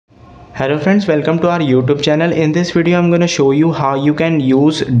Hello friends, welcome to our YouTube channel. In this video I'm going to show you how you can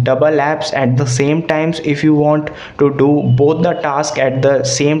use double apps at the same times. If you want to do both the task at the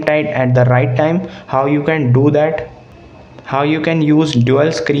same time at the right time, how you can do that, how you can use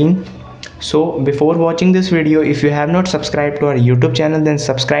dual screen. So before watching this video, if you have not subscribed to our YouTube channel, then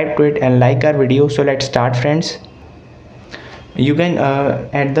subscribe to it and like our video. So let's start friends. You can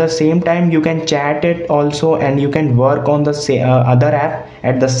at the same time you can chat it also, and you can work on the other app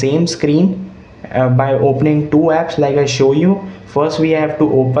at the same screen by opening two apps like I show you. First we have to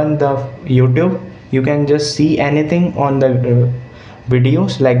open the YouTube. You can just see anything on the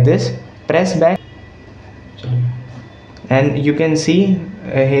videos like this. Press back and you can see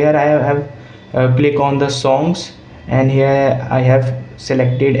here I have click on the songs, and here I have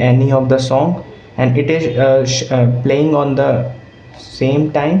selected any of the song, and it is playing on the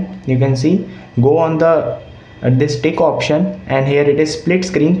same time. You can see, go on the this tick option, and here it is split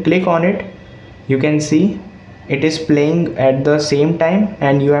screen. Click on it. You can see it is playing at the same time,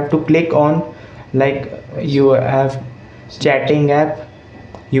 and you have to click on, like you have chatting app.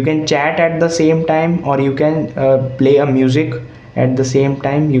 You can chat at the same time, or you can play a music at the same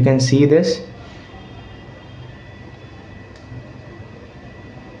time. You can see this.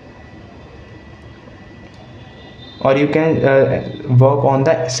 Or you can work on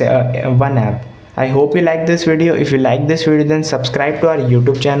the one app. I hope you like this video. If you like this video, then subscribe to our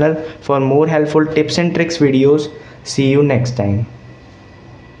YouTube channel for more helpful tips and tricks videos. See you next time.